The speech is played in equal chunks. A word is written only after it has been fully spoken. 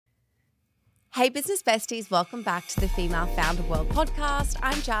Hey business besties, welcome back to the Female Founder World podcast.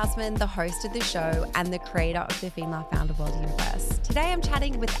 I'm Jasmine, the host of the show and the creator of the Female Founder World universe. Today I'm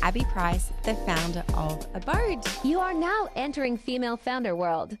chatting with Abby Price, the founder of Abbode. You are now entering Female Founder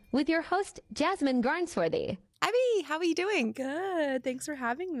World with your host, Jasmine Garnsworthy. Abby, how are you doing? Good. Thanks for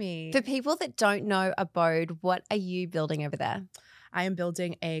having me. For people that don't know Abbode, what are you building over there? I am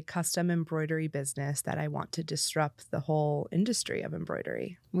building a custom embroidery business that I want to disrupt the whole industry of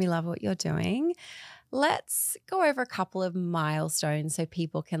embroidery. We love what you're doing. Let's go over a couple of milestones so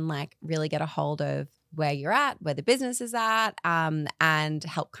people can really get a hold of where you're at, where the business is at, and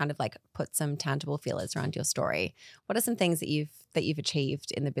help kind of put some tangible feelers around your story. What are some things that you've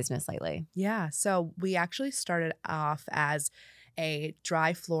achieved in the business lately? Yeah. So we actually started off as a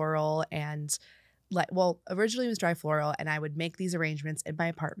dry floral and originally it was dry floral, and I would make these arrangements in my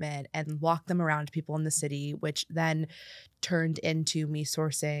apartment and walk them around to people in the city, which then turned into me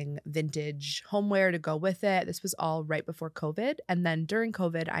sourcing vintage homeware to go with it. This was all right before COVID. And then during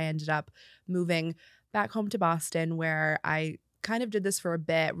COVID, I ended up moving back home to Boston, where I kind of did this for a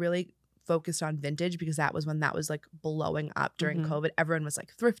bit, really focused on vintage because that was when that was blowing up during COVID. Everyone was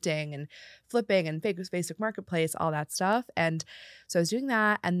thrifting and flipping and Facebook Marketplace, all that stuff. And so I was doing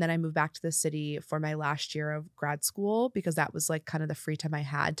that. And then I moved back to the city for my last year of grad school because that was kind of the free time I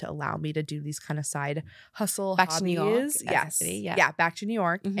had to allow me to do these kind of side hustle back hobbies. To New York, yes. City, yeah, back to New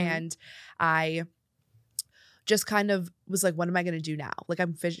York. And I just kind of was what am I going to do now?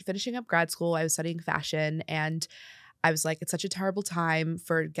 I'm finishing up grad school. I was studying fashion, and I was it's such a terrible time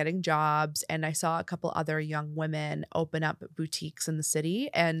for getting jobs. And I saw a couple other young women open up boutiques in the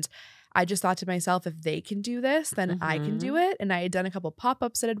city. And I just thought to myself, if they can do this, then I can do it. And I had done a couple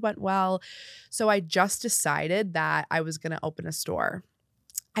pop-ups that had went well. So I just decided that I was going to open a store.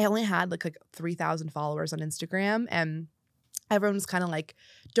 I only had 3,000 followers on Instagram, and everyone was kind of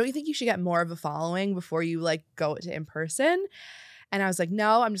don't you think you should get more of a following before you go to in person? And I was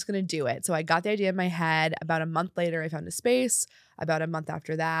no, I'm just going to do it. So I got the idea in my head. About a month later, I found a space. About a month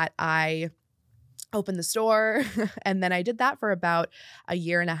after that, I opened the store. And then I did that for about a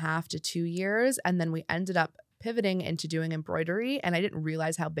year and a half to 2 years. And then we ended up pivoting into doing embroidery. And I didn't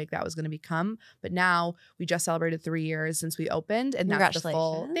realize how big that was going to become. But now we just celebrated 3 years since we opened. And that's the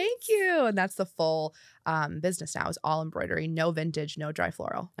full, thank you. And that's the full business now. It's all embroidery, no vintage, no dry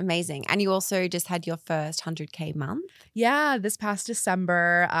floral. Amazing. And you also just had your first 100K month? Yeah, this past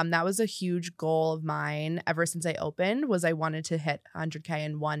December. That was a huge goal of mine ever since I opened, was I wanted to hit 100K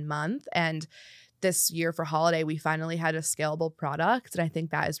in 1 month. And this year for holiday, we finally had a scalable product. And I think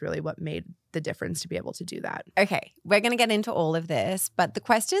that is really what made the difference to be able to do that. Okay, we're going to get into all of this. But the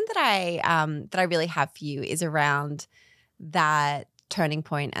question that I really have for you is around that turning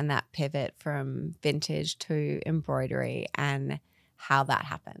point and that pivot from vintage to embroidery and how that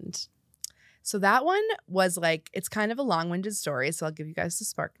happened. So that one was it's kind of a long-winded story, so I'll give you guys the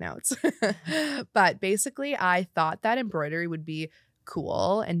spark notes. But basically, I thought that embroidery would be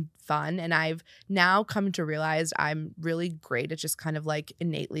cool and fun, and I've now come to realize I'm really great at just kind of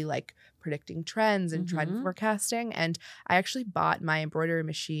innately predicting trends and trend forecasting. And I actually bought my embroidery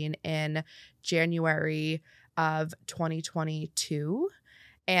machine in January of 2022,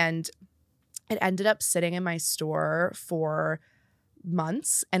 and it ended up sitting in my store for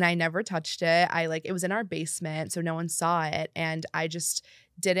months and I never touched it. It was in our basement, so no one saw it, and I just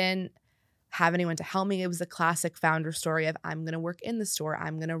didn't have anyone to help me. It was a classic founder story of I'm going to work in the store.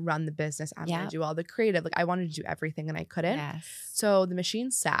 I'm going to run the business. I'm going to do all the creative. I wanted to do everything and I couldn't. Yes. So the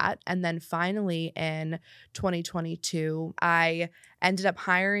machine sat. And then finally in 2022, I ended up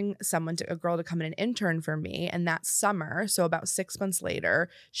hiring a girl to come in and intern for me. And that summer, so about 6 months later,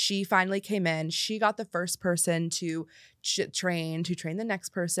 she finally came in. She got the first person to train the next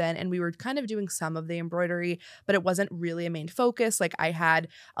person. And we were kind of doing some of the embroidery, but it wasn't really a main focus. I had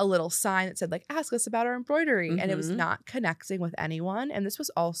a little sign that said ask us about our embroidery. And it was not connecting with anyone. And this was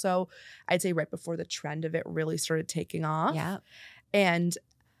also, I'd say, right before the trend of it really started taking off. Yeah. And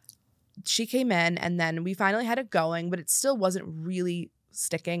she came in, and then we finally had it going, but it still wasn't really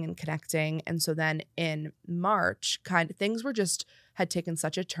sticking and connecting. And so then in March, things were had taken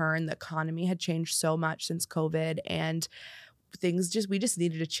such a turn. The economy had changed so much since COVID, and we just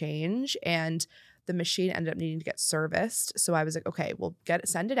needed a change. And the machine ended up needing to get serviced. So I was okay, we'll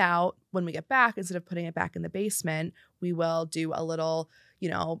send it out. When we get back, instead of putting it back in the basement, we will do a little,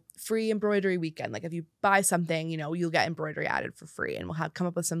 free embroidery weekend. If you buy something, you'll get embroidery added for free, and we'll come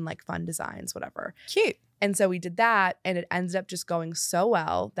up with some fun designs, whatever. Cute. And so we did that, and it ended up just going so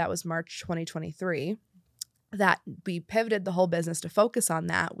well. That was March 2023. That we pivoted the whole business to focus on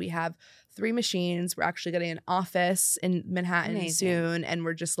that. We have 3 machines. We're actually getting an office in Manhattan soon. And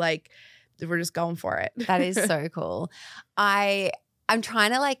we're just we're just going for it. That is so cool. I'm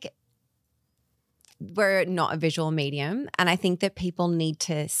trying to like, we're not a visual medium, and I think that people need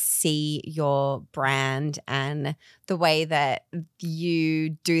to see your brand and the way that you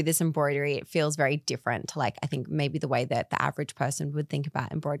do this embroidery. It feels very different to like, I think maybe the way that the average person would think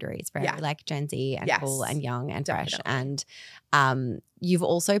about embroidery. It's very like Gen Z and cool and young and fresh. And you've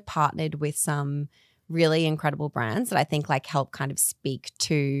also partnered with some really incredible brands that I think like help kind of speak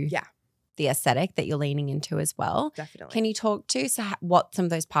to the aesthetic that you're leaning into as well. Definitely. Can you talk to what some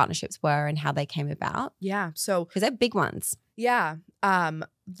of those partnerships were and how they came about? Yeah. So because they're big ones. Yeah. And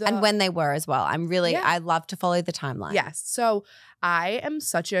when they were as well. I love to follow the timeline. Yes. So I am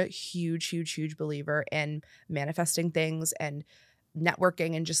such a huge believer in manifesting things and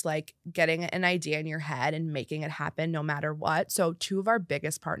networking and just like getting an idea in your head and making it happen no matter what. So 2 of our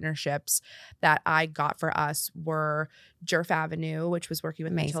biggest partnerships that I got for us were Jerf Avenue, which was working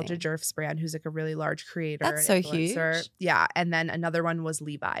with Matilda Jerf's brand, who's like a really large creator. That's so huge. Yeah. And then another one was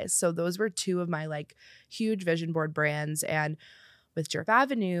Levi's. So those were 2 of my like huge vision board brands. And with Jerf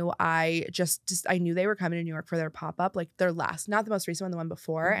Avenue, I just I knew they were coming to New York for their pop-up, like their last, not the most recent one, the one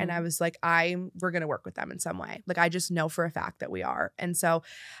before. And I was like, we're going to work with them in some way. Like I just know for a fact that we are. And so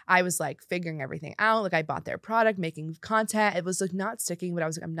I was like figuring everything out. Like I bought their product, making content. It was like not sticking, but I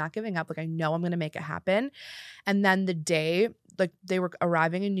was like, I'm not giving up. Like I know I'm going to make it happen. And then the day, like they were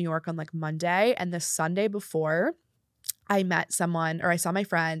arriving in New York on like Monday, and the Sunday before, I met someone, or I saw my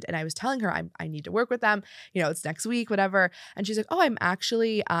friend, and I was telling her I need to work with them. You know, it's next week, whatever. And she's like, oh, I'm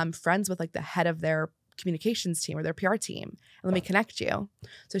actually friends with like the head of their communications team or their PR team. Let me connect you.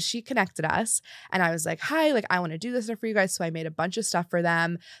 So she connected us, and I was like, hi, like I want to do this stuff for you guys. So I made a bunch of stuff for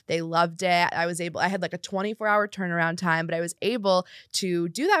them. They loved it. I had like a 24-hour turnaround time, but I was able to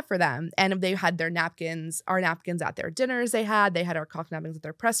do that for them. And they had their napkins, our napkins at their dinners they had our cocktail napkins at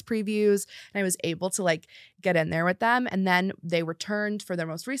their press previews. And I was able to like get in there with them. And then they returned for their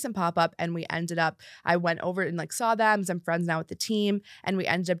most recent pop-up, and I went over and like saw them, 'cause I'm friends now with the team. And we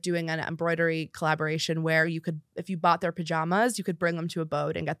ended up doing an embroidery collaboration where you could, if you bought their pajamas, you could bring them to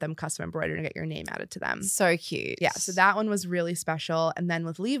Abbode and get them custom embroidered and get your name added to them. So cute. Yeah. So that one was really special. And then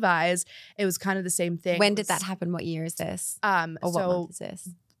with Levi's, it was kind of the same thing. When did that happen? What year is this? Or what month is this?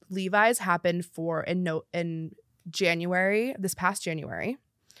 Levi's happened in January, this past January.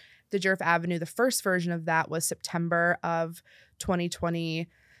 The Jerf Avenue, the first version of that was September of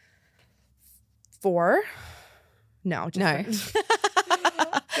 2024. No.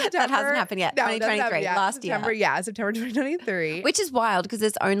 That hasn't happened yet. No, 2023, last September, year. Yeah, September 2023. Which is wild because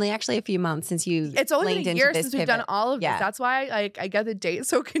it's only actually a few months since you It's only leaned been a into year this since we've pivot. done all of this. That's why I get the date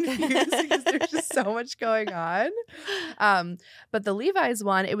so confused because there's just so much going on. But the Levi's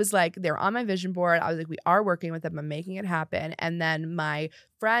one, it was like they were on my vision board. I was like, we are working with them. I'm making it happen. And then my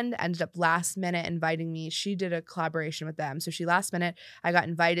friend ended up last minute inviting me. She did a collaboration with them. So last minute, I got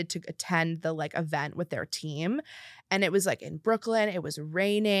invited to attend the like event with their team. And it was like in Brooklyn. It was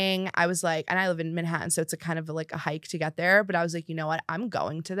raining. I was like, and I live in Manhattan, so it's a kind of like a hike to get there. But I was like, you know what? I'm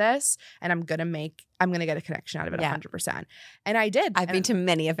going to this, and I'm gonna get a connection out of it 100%. And I did. I've been to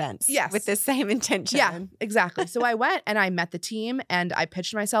many events with the same intention. Yeah, exactly. So I went and I met the team and I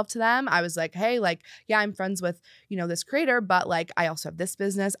pitched myself to them. I was like, hey, like, yeah, I'm friends with, this creator, but like, I also have this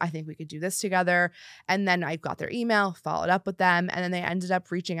business. I think we could do this together. And then I got their email, followed up with them. And then they ended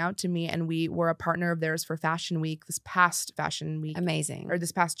up reaching out to me, and we were a partner of theirs for Fashion Week, this past Fashion Week. Amazing. Or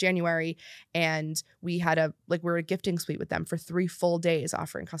this past January. And we had we were a gifting suite with them for 3 full days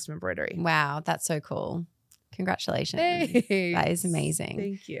offering custom embroidery. Wow, that's so cool. Congratulations. Thanks. That is amazing.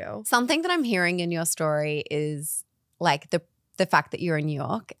 Thank you. Something that I'm hearing in your story is like the fact that you're in New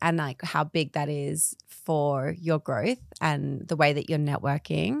York and like how big that is for your growth and the way that you're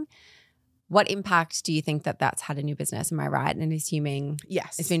networking. What impact do you think that that's had in your business? Am I right in assuming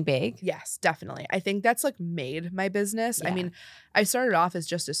it's been big? Yes, definitely. I think that's like made my business. Yeah. I mean, I started off as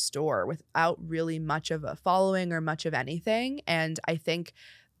just a store without really much of a following or much of anything. And I think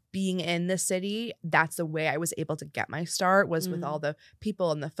being in the city, that's the way I was able to get my start, was with all the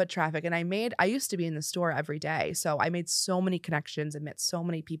people and the foot traffic. And I used to be in the store every day. So I made so many connections and met so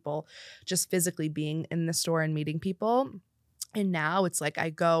many people just physically being in the store and meeting people. And now it's like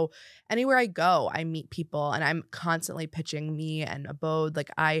anywhere I go, I meet people, and I'm constantly pitching me and Abbode.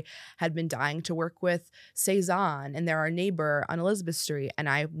 Like I had been dying to work with Cezanne, and they're our neighbor on Elizabeth Street. And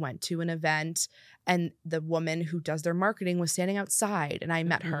I went to an event, and the woman who does their marketing was standing outside, and I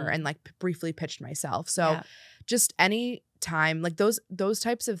met her and like briefly pitched myself. So just any time, like those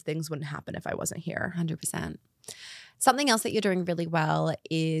types of things wouldn't happen if I wasn't here. 100%. Something else that you're doing really well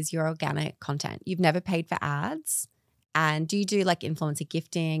is your organic content. You've never paid for ads. And do you do like influencer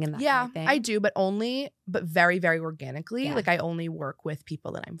gifting and that Yeah, kind of thing? I do, but very, very organically. Yeah. Like I only work with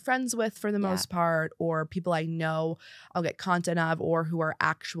people that I'm friends with for the most part, or people I know I'll get content of, or who are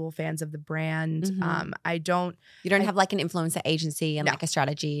actual fans of the brand. Mhm. You don't have like an influencer agency and No. like a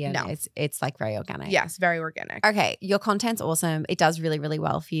strategy, and No. it's like very organic. Yes, very organic. Okay, your content's awesome. It does really, really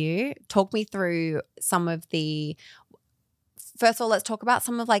well for you. Talk me through some of the first of all, let's talk about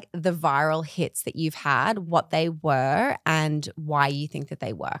some of like the viral hits that you've had, what they were and why you think that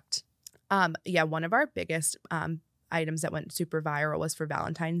they worked. Yeah, one of our biggest items that went super viral was for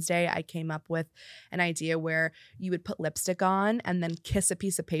Valentine's Day. I came up with an idea where you would put lipstick on and then kiss a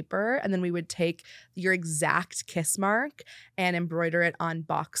piece of paper, and then we would take your exact kiss mark and embroider it on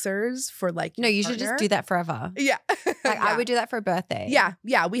boxers for like No, you should just do that forever. Yeah. Like I would do that for a birthday. Yeah,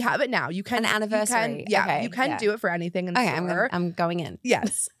 we have it now. You can an anniversary. You can do it for anything in the store. I'm going in.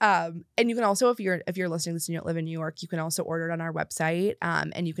 Yes. And you can also, if you're listening to this and you live in New York, you can also order it on our website.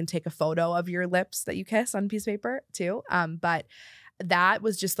 And you can take a photo of your lips that you kiss on a piece of paper too. But that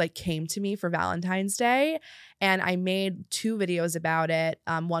was just like came to me for Valentine's Day, and I made 2 videos about it.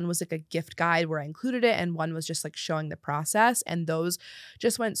 One was like a gift guide where I included it, and one was just like showing the process, and those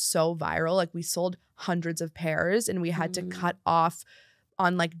just went so viral. Like we sold hundreds of pairs, and we had to cut off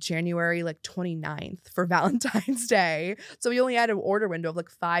on like January like 29th for Valentine's Day. So we only had an order window of like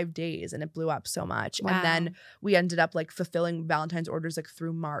 5 days, and it blew up so much. Wow. And then we ended up like fulfilling Valentine's orders like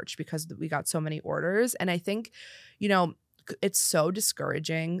through March because we got so many orders. And I think, you know, it's so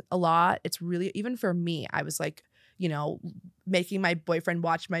discouraging a lot. It's really, even for me, I was like, you know, making my boyfriend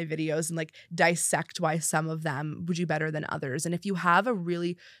watch my videos and like dissect why some of them would do better than others. And if you have a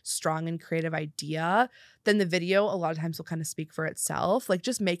really strong and creative idea, then the video a lot of times will kind of speak for itself. Like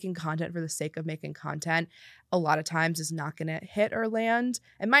just making content for the sake of making content a lot of times is not going to hit or land.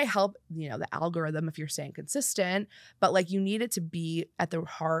 It might help, you know, the algorithm if you're staying consistent, but like you need it to be at the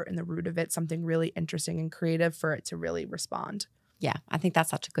heart and the root of it, something really interesting and creative for it to really respond. Yeah, I think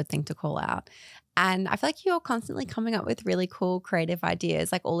that's such a good thing to call out. And I feel like you're constantly coming up with really cool creative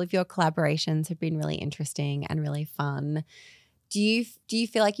ideas. Like all of your collaborations have been really interesting and really fun. Do you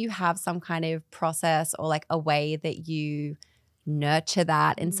feel like you have some kind of process or like a way that you nurture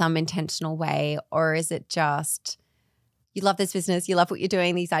that in some intentional way? Or is it just you love this business, you love what you're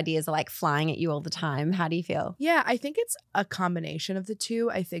doing, these ideas are like flying at you all the time? How do you feel? Yeah, I think it's a combination of the two.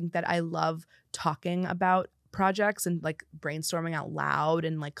 I think that I love talking about projects and like brainstorming out loud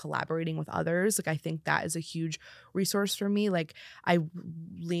and like collaborating with others. Like I think that is a huge resource for me. Like I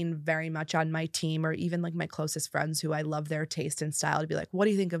lean very much on my team or even like my closest friends who I love their taste and style to be like, what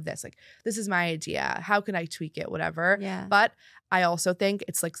do you think of this? Like, this is my idea. How can I tweak it? Whatever. Yeah. But I also think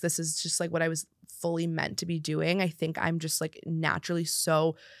it's like, this is just like what I was fully meant to be doing. I think I'm just like naturally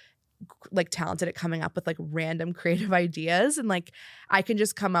so like talented at coming up with like random creative ideas, and like I can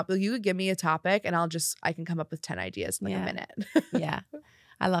just come up with, you could give me a topic and I can come up with 10 ideas in like a minute. Yeah.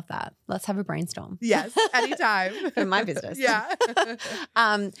 I love that. Let's have a brainstorm. Yes, anytime. For my business. Yeah.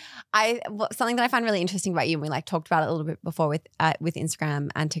 Something that I find really interesting about you, and we like talked about it a little bit before with Instagram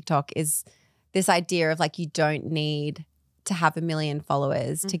and TikTok, is this idea of like you don't need to have 1 million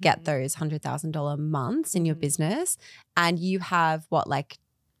followers to get those $100,000 months in your business, and you have what, like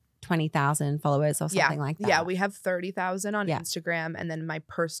 20,000 followers or something like that. Yeah, we have 30,000 on Instagram, and then my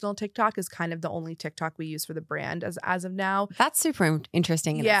personal TikTok is kind of the only TikTok we use for the brand as of now. That's super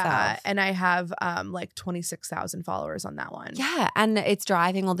interesting in itself. And I have like 26,000 followers on that one. Yeah, and it's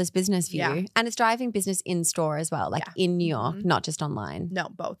driving all this business for you, and it's driving business in store as well, like in New York, not just online. No,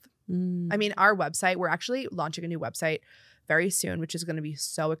 both. I mean, our website, we're actually launching a new website very soon, which is going to be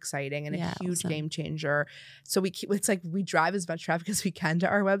so exciting and a huge game changer. So it's like we drive as much traffic as we can to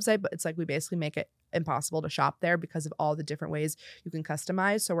our website, but it's like we basically make it impossible to shop there because of all the different ways you can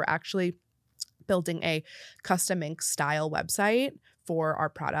customize. So we're actually building a custom ink style website for our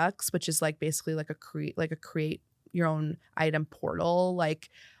products, which is like basically like a create your own item portal, like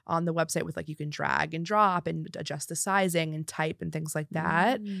on the website with like you can drag and drop and adjust the sizing and type and things like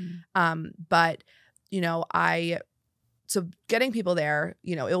that. But you know, so getting people there,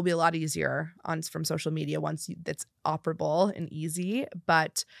 you know, it will be a lot easier from social media once it's operable and easy.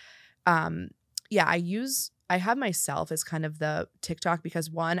 But I have myself as kind of the TikTok because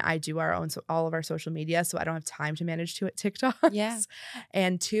one, I do all of our social media, so I don't have time to manage TikToks. Yeah.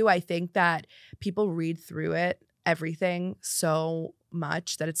 And two, I think that people read through everything so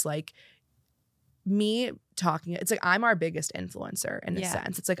much that it's like me talking. It's like I'm our biggest influencer in a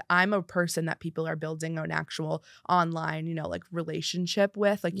sense. It's like I'm a person that people are building an actual online, you know, like relationship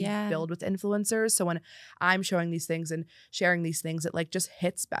with, like you build with influencers. So when I'm showing these things and sharing these things, it like just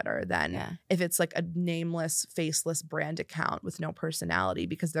hits better than if it's like a nameless, faceless brand account with no personality,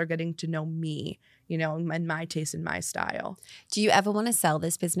 because they're getting to know me, you know, and my taste and my style. Do you ever want to sell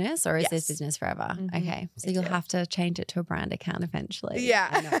this business, or is this business forever? Okay. So you'll have to change it to a brand account eventually.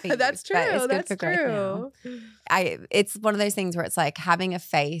 Yeah, that's true. That's true. It's one of those things where it's like having a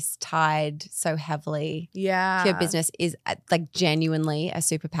face tied so heavily to your business is like genuinely a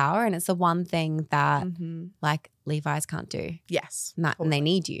superpower. And it's the one thing that like Levi's can't do. Yes. And they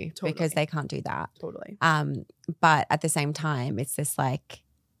need you because they can't do that. Totally. But at the same time, it's this like,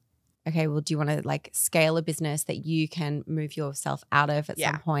 okay, well, do you want to like scale a business that you can move yourself out of at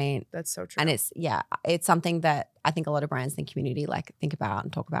some point? That's so true. And it's something that I think a lot of brands in the community like think about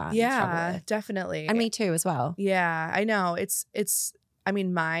and talk about. Yeah, definitely. And me too as well. Yeah, I know. I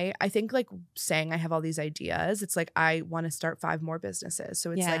mean, I think like saying I have all these ideas, it's like I want to start 5 more businesses. So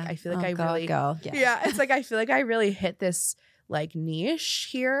it's like I feel like it's like I feel like I really hit this like niche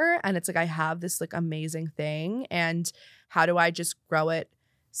here, and it's like I have this like amazing thing, and how do I just grow it,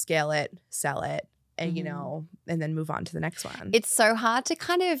 scale it, sell it, and you know, and then move on to the next one. It's so hard to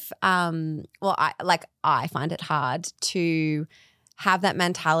kind of I find it hard to have that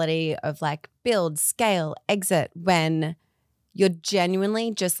mentality of like build, scale, exit when you're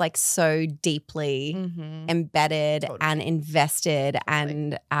genuinely just like so deeply embedded and invested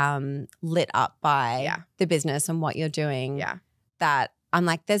and lit up by the business and what you're doing. That I'm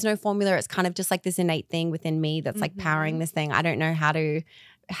like, there's no formula. It's kind of just like this innate thing within me that's like powering this thing. I don't know how to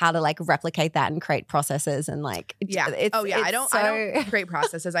like replicate that and create processes and like I don't create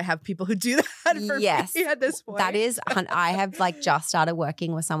processes. I have people who do that for me at this point. That is, I have like just started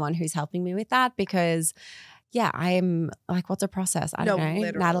working with someone who's helping me with that, because I am like, what's a process? I don't know.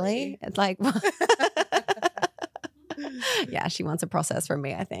 Literally. Natalie, it's like she wants a process from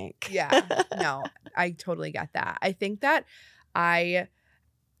me, I think. No, I totally get that. I think that I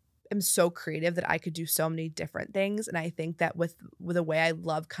am so creative that I could do so many different things. And I think that with the way I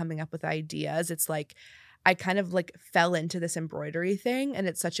love coming up with ideas, it's like I kind of like fell into this embroidery thing, and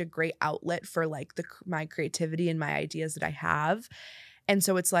it's such a great outlet for like my creativity and my ideas that I have. And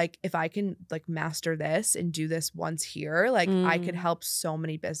so it's like, if I can like master this and do this once here, like I could help so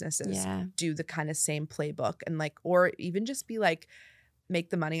many businesses do the kind of same playbook, and like, or even just be like, make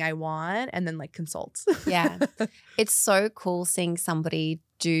the money I want and then like consult. It's so cool seeing somebody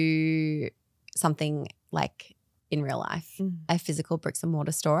do something like in real life, a physical bricks and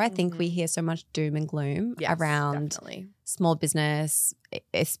mortar store. I think we hear so much doom and gloom around small business,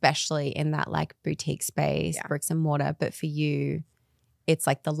 especially in that like boutique space, bricks and mortar. But for you, it's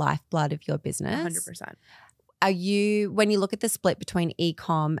like the lifeblood of your business. 100%. Are you, when you look at the split between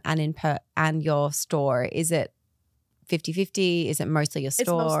e-com and your store, is it 50-50? Is it mostly your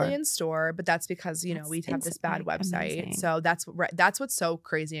store? It's mostly in store, but that's because, you know, we have this bad website. Amazing. So that's what's so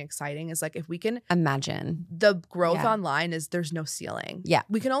crazy and exciting is like, if we can imagine the growth online is there's no ceiling.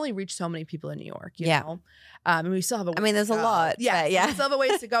 We can only reach so many people in New York, you know? And we still have a ways there's a lot. We still have a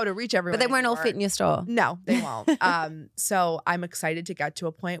ways to go to reach everyone. But they won't all fit in your store. No, they won't. So I'm excited to get to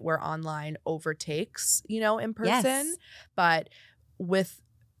a point where online overtakes, you know, in person. But with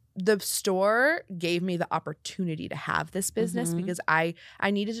the store gave me the opportunity to have this business because I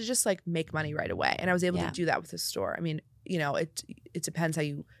needed to just like make money right away. And I was able to do that with the store. I mean, you know, it depends how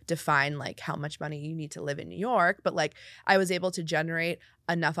you define like how much money you need to live in New York. But like I was able to generate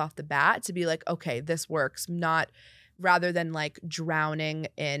enough off the bat to be like, okay, this works, not rather than like drowning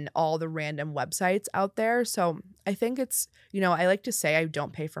in all the random websites out there. So I think it's, you know, I like to say I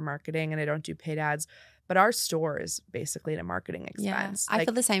don't pay for marketing and I don't do paid ads. But our store is basically a marketing expense. I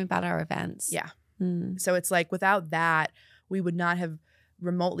feel the same about our events. So it's like without that, we would not have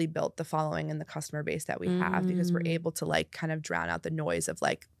remotely built the following and the customer base that we have because we're able to like kind of drown out the noise of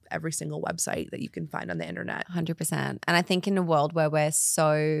like every single website that you can find on the internet. 100%. And I think in a world where we're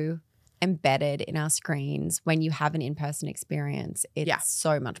so embedded in our screens, when you have an in-person experience, it's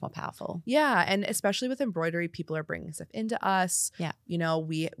so much more powerful. And especially with embroidery, people are bringing stuff into us. You know,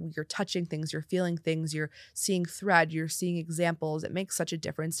 you're touching things, you're feeling things, you're seeing thread, you're seeing examples. It makes such a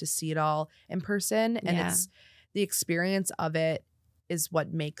difference to see it all in person, and it's the experience of it is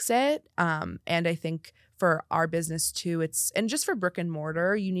what makes it. And I think for our business too, and just for brick and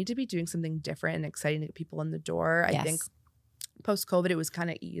mortar, you need to be doing something different and exciting to get people in the door. I think post-COVID, it was kind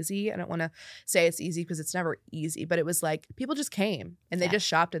of easy. I don't want to say it's easy because it's never easy, but it was like people just came and they just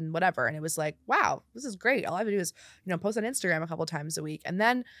shopped and whatever. And it was like, wow, this is great. All I have to do is, post on Instagram a couple times a week. And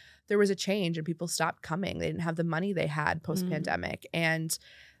then there was a change and people stopped coming. They didn't have the money they had post-pandemic. And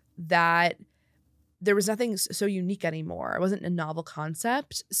that there was nothing so unique anymore. It wasn't a novel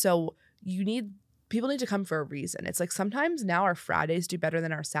concept. So people need to come for a reason. It's like sometimes now our Fridays do better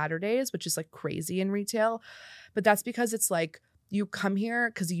than our Saturdays, which is like crazy in retail. But that's because it's like, you come here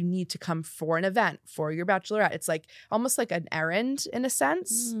because you need to come for an event, for your bachelorette. It's like almost like an errand in a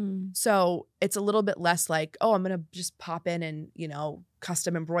sense. So it's a little bit less like, oh, I'm going to just pop in and,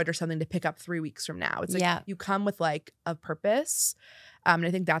 custom embroider something to pick up 3 weeks from now. It's like you come with like a purpose. And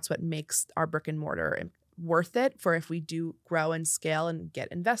I think that's what makes our brick and mortar worth it for if we do grow and scale and get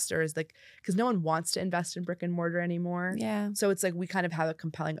investors, like, because no one wants to invest in brick and mortar anymore. Yeah. So it's like we kind of have a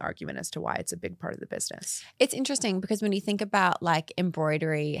compelling argument as to why it's a big part of the business. It's interesting because when you think about like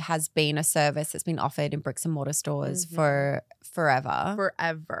embroidery has been a service that's been offered in bricks and mortar stores for forever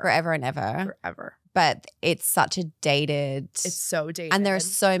and ever. But it's such a it's so dated. And there are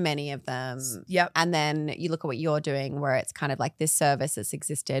so many of them. Yep. And then you look at what you're doing where it's kind of like this service that's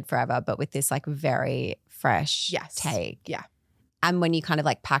existed forever, but with this like very fresh take. Yeah. And when you kind of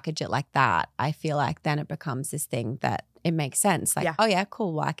like package it like that, I feel like then it becomes this thing that it makes sense. Like, oh yeah,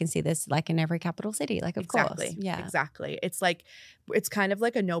 cool. Well, I can see this like in every capital city. Like, of course. Yeah. Exactly. It's like, it's kind of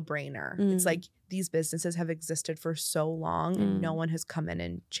like a no-brainer. It's like these businesses have existed for so long and no one has come in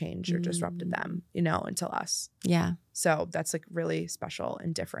and changed or disrupted them, until us. Yeah. So that's like really special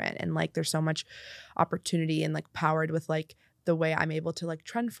and different. And like, there's so much opportunity and like powered with like the way I'm able to like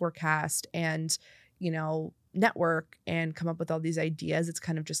trend forecast and, network and come up with all these ideas. It's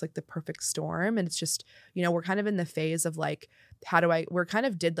kind of just like the perfect storm. And it's just, we're kind of in the phase of like, we're kind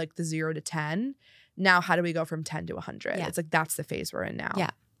of did like the 0 to 10. Now, how do we go from 10 to 100? Yeah. It's like, that's the phase we're in now. Yeah.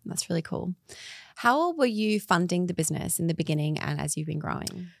 That's really cool. How were you funding the business in the beginning and as you've been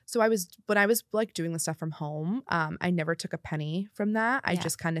growing? So when I was like doing the stuff from home, I never took a penny from that. I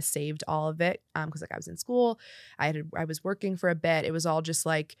just kind of saved all of it because like I was in school, I was working for a bit. It was all just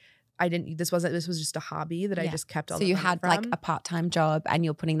like, this was just a hobby that I just kept all the money from. So you had like a part-time job and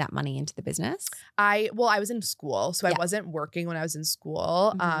you're putting that money into the business? I was in school, so I wasn't working when I was in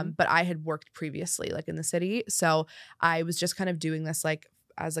school, but I had worked previously like in the city. So I was just kind of doing this like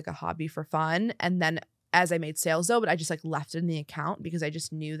as like a hobby for fun. And then as I made sales though, but I just like left it in the account because I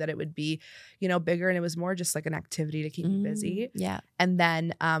just knew that it would be, bigger and it was more just like an activity to keep me busy. Yeah. And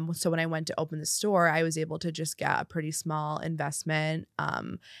then, so when I went to open the store, I was able to just get a pretty small investment.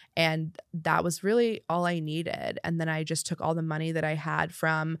 And that was really all I needed. And then I just took all the money that I had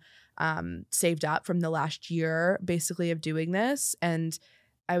from, saved up from the last year basically of doing this. And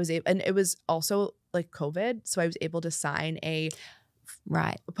and it was also like COVID. So I was able to sign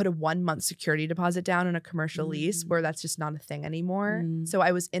put a 1 month security deposit down on a commercial lease where that's just not a thing anymore. So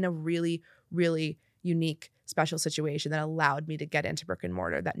I was in a really, really unique, special situation that allowed me to get into brick and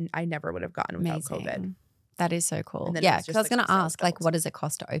mortar that I never would have gotten without COVID. That is so cool. Yeah, because I was going to ask, like, what does it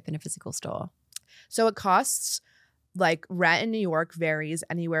cost to open a physical store? So it costs, like, rent in New York varies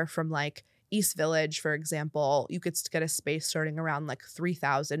anywhere from like East Village, for example, you could get a space starting around like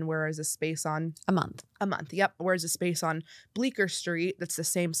 $3,000, whereas a space on a month. Yep. Whereas a space on Bleecker Street that's the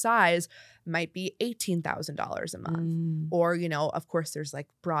same size might be $18,000 a month. Or, of course, there's like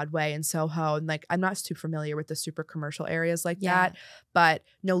Broadway and Soho. And like, I'm not too familiar with the super commercial areas like that. But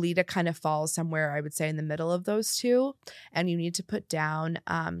Nolita kind of falls somewhere, I would say, in the middle of those two. And you need to put down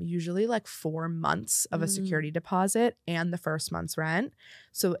usually like 4 months of a security deposit and the first month's rent.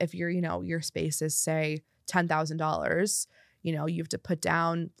 So if your space is, say, $10,000, you have to put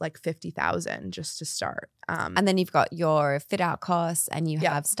down like $50,000 just to start. And then you've got your fit out costs and you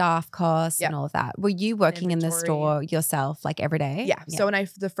have staff costs and all of that. Were you working in the store yourself like every day? Yeah. So when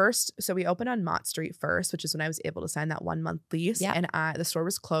we opened on Mott Street first, which is when I was able to sign that 1 month lease. And the store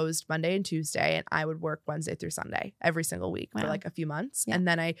was closed Monday and Tuesday, and I would work Wednesday through Sunday every single week for like a few months. And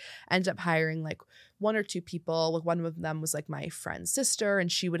then I ended up hiring like 1 or 2 people. Like one of them was like my friend's sister,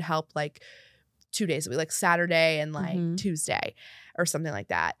 and she would help like 2 days a week, like Saturday and like Tuesday or something like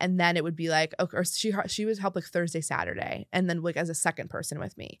that. And then it would be like, okay, or she would help like Thursday, Saturday, and then like as a second person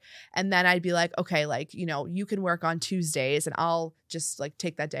with me. And then I'd be like, okay, like, you can work on Tuesdays and I'll just like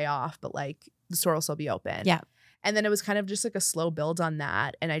take that day off, but like the store will still be open. Yeah. And then it was kind of just like a slow build on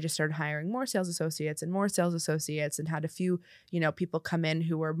that. And I just started hiring more sales associates and had a few, people come in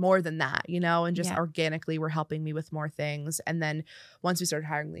who were more than that, and just organically were helping me with more things. And then once we started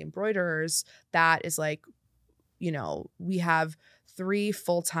hiring the embroiderers, that is like, we have 3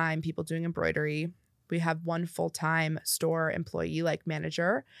 full-time people doing embroidery. we have one full-time store employee, like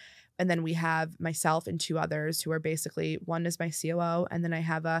manager. And then we have myself and two others who are basically, one is my COO. And then I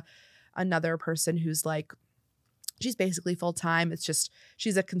have another person who's like, she's basically full-time. It's just,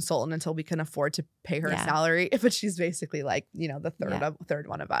 she's a consultant until we can afford to pay her a salary. But she's basically like, you know, the third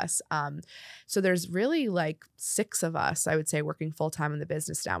one of us. So there's really like 6 of us, I would say, working full-time in the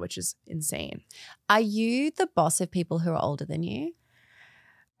business now, which is insane. Are you the boss of people who are older than you?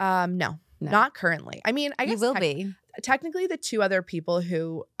 No, not currently. I mean, I guess you will be. Technically, the 2 other people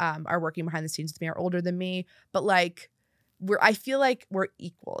who are working behind the scenes with me are older than me, but like I feel like we're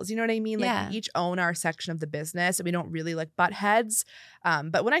equals. You know what I mean? Like we each own our section of the business and we don't really like butt heads.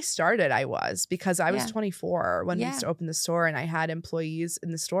 But when I started, I was, because I was 24 when we used to open the store, and I had employees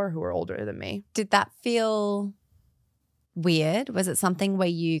in the store who were older than me. Did that feel weird? Was it something where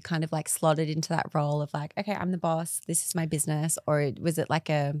you kind of like slotted into that role of like, okay, I'm the boss, this is my business? Or was it like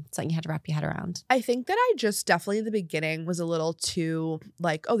something you had to wrap your head around? I think that I just definitely in the beginning was a little too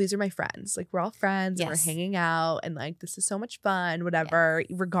like, oh, these are my friends. Like we're all friends and we're hanging out and like this is so much fun, whatever,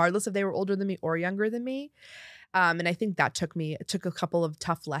 regardless if they were older than me or younger than me. And I think that it took a couple of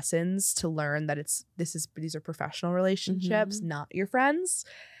tough lessons to learn that these are professional relationships, not your friends.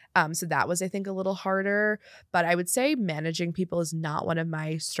 So that was, I think, a little harder. But I would say managing people is not one of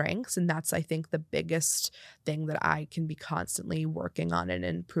my strengths. And that's, I think, the biggest thing that I can be constantly working on and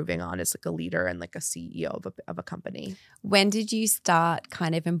improving on as like a leader and like a CEO of a company. When did you start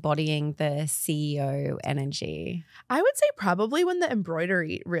kind of embodying the CEO energy? I would say probably when the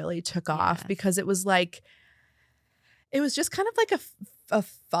embroidery really took off, because it was just kind of like a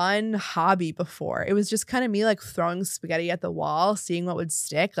fun hobby before. It was just kind of me like throwing spaghetti at the wall, seeing what would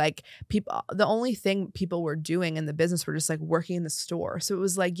stick. Like the only thing people were doing in the business were just like working in the store. So it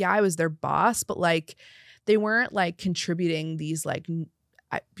was like, yeah, I was their boss, but like they weren't like contributing these like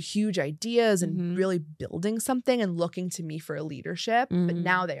huge ideas and really building something and looking to me for a leadership. But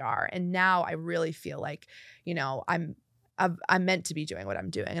now they are. And now I really feel like, you know, I'm meant to be doing what I'm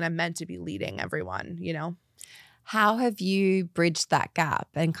doing and I'm meant to be leading everyone, you know? How have you bridged that gap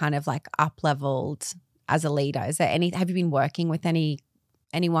and kind of like up-leveled as a leader? Is there have you been working with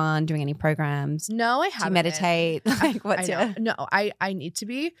anyone, doing any programs? No, I haven't. Do you meditate? Like what's your... No, I need to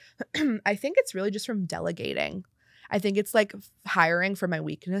be. I think it's really just from delegating. I think it's like hiring for my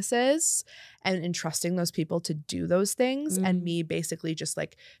weaknesses and entrusting those people to do those things and me basically just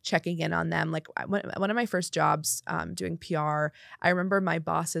like checking in on them. Like one of my first jobs doing PR, I remember my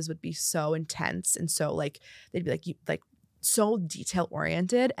bosses would be so intense and so like they'd be like so detail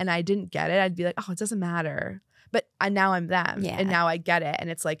oriented and I didn't get it. I'd be like, oh, it doesn't matter. But now I'm them and now I get it. And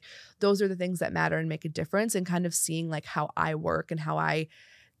it's like those are the things that matter and make a difference, and kind of seeing like how I work and how I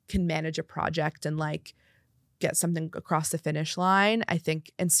can manage a project and like get something across the finish line, I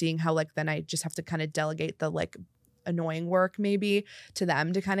think, and seeing how like then I just have to kind of delegate the like annoying work maybe to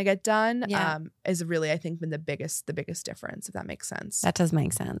them to kind of get done is really, I think, been the biggest difference, if that makes sense. That does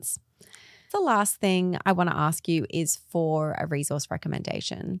make sense. The last thing I want to ask you is for a resource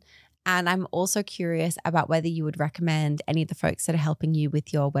recommendation. And I'm also curious about whether you would recommend any of the folks that are helping you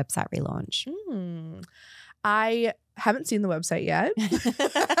with your website relaunch. I haven't seen the website yet.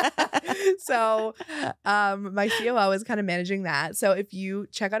 So my COO is kind of managing that. So if you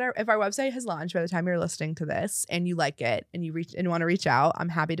check out if our website has launched by the time you're listening to this and you like it and you want to reach out, I'm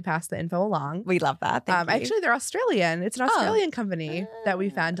happy to pass the info along. We love that. Thank you. Actually, they're Australian. It's an Australian company that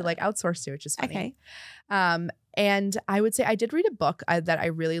we found to like outsource to, which is funny. Okay. And I would say I did read a book that I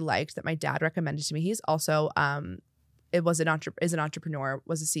really liked that my dad recommended to me. He's also is an entrepreneur,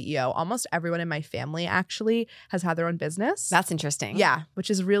 was a CEO. Almost everyone in my family actually has had their own business. That's interesting. Yeah, which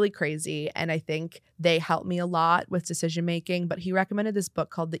is really crazy. And I think they helped me a lot with decision making. But he recommended this book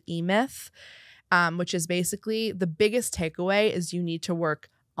called The E-Myth, which is basically the biggest takeaway is you need to work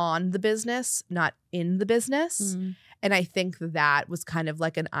on the business, not in the business. And I think that was kind of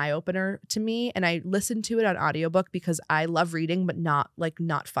like an eye-opener to me. And I listened to it on audiobook because I love reading, but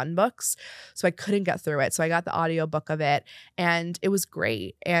not fun books. So I couldn't get through it. So I got the audiobook of it and it was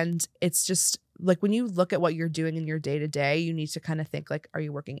great. And it's just like when you look at what you're doing in your day-to-day, you need to kind of think like, are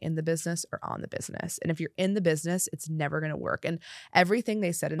you working in the business or on the business? And if you're in the business, it's never going to work. And everything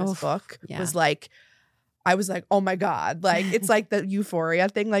they said in this book was like, I was like, oh my God, like, it's like the Euphoria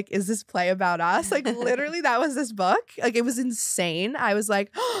thing. Like, is this play about us? Like, literally, that was this book. Like, it was insane. I was like,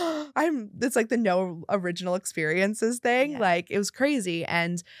 it's like the no original experiences thing. Like, it was crazy.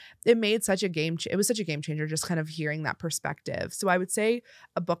 And it made such a it was such a game changer, just kind of hearing that perspective. So I would say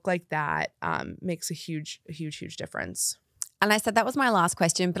a book like that makes a huge difference. And I said that was my last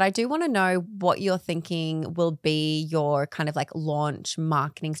question, but I do want to know what you're thinking will be your kind of like launch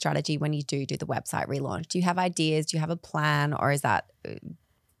marketing strategy when you do the website relaunch. Do you have ideas? Do you have a plan, or is that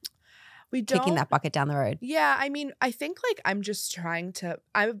kicking that bucket down the road? Yeah, I mean, I think like I'm just trying to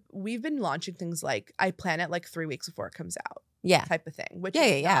we've been launching things like I plan it like 3 weeks before it comes out. Yeah. Type of thing, which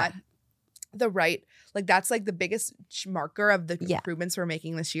is not the right, like that's like the biggest marker of the improvements we're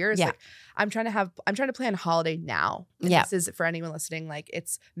making this year is like I'm trying to plan holiday now. And this is for anyone listening, like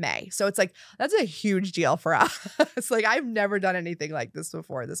it's May. So it's like that's a huge deal for us. Like I've never done anything like this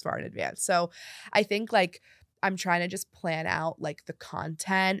before this far in advance. So I think like I'm trying to just plan out like the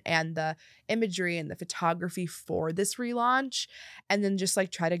content and the imagery and the photography for this relaunch, and then just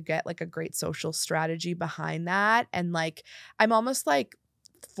like try to get like a great social strategy behind that. And like I'm almost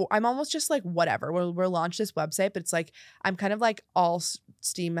just like whatever, we'll launch this website, but it's like I'm kind of like all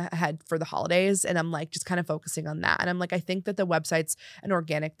steam ahead for the holidays, and I'm like just kind of focusing on that. And I'm like, I think that the website's an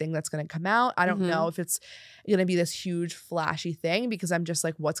organic thing that's going to come out. I don't know if it's going to be this huge flashy thing, because I'm just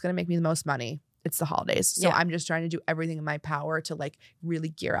like, what's going to make me the most money? It's the holidays. So I'm just trying to do everything in my power to like really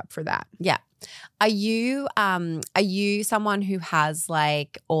gear up for that. Yeah. Are you someone who has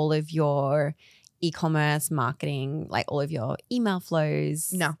like all of your e-commerce marketing, like all of your email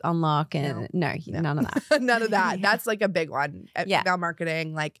flows on lock? And no, none of that. None of that. That's like a big one. Email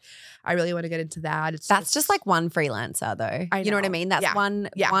marketing, like I really want to get into that. That's just like one freelancer though. You know what I mean? That's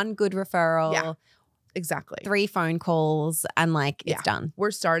one good referral. Yeah. Exactly. 3 phone calls and like it's done.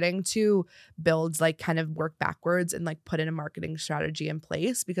 We're starting to build like kind of work backwards and like put in a marketing strategy in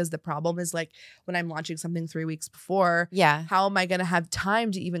place, because the problem is like when I'm launching something 3 weeks before, how am I going to have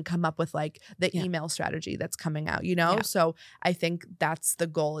time to even come up with like the email strategy that's coming out, you know? So I think that's the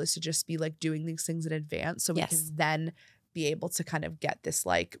goal, is to just be like doing these things in advance so we can then be able to kind of get this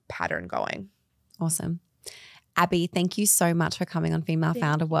like pattern going. Awesome. Abby, thank you so much for coming on Female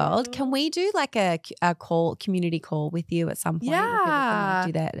Founder World. Can we do like a community call with you at some point? Yeah.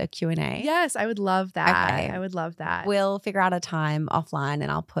 Do that, a Q&A? Yes, I would love that. Okay. I would love that. We'll figure out a time offline, and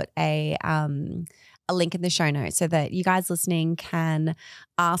I'll put a link in the show notes so that you guys listening can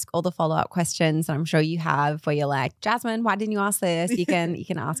ask all the follow-up questions that I'm sure you have, where you're like, Jasmine, why didn't you ask this? You can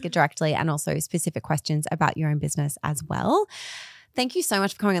ask it directly, and also specific questions about your own business as well. Thank you so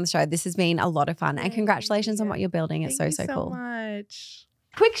much for coming on the show. This has been a lot of fun, and congratulations on what you're building. It's so cool. Thank you so much.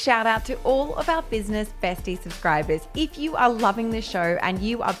 Quick shout out to all of our Business Bestie subscribers. If you are loving this show and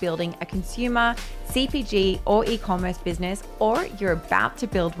you are building a consumer, CPG or e-commerce business, or you're about to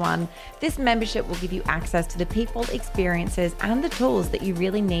build one, this membership will give you access to the people, experiences, and the tools that you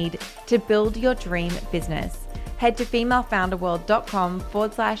really need to build your dream business. Head to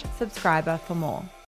femalefounderworld.com/subscriber for more.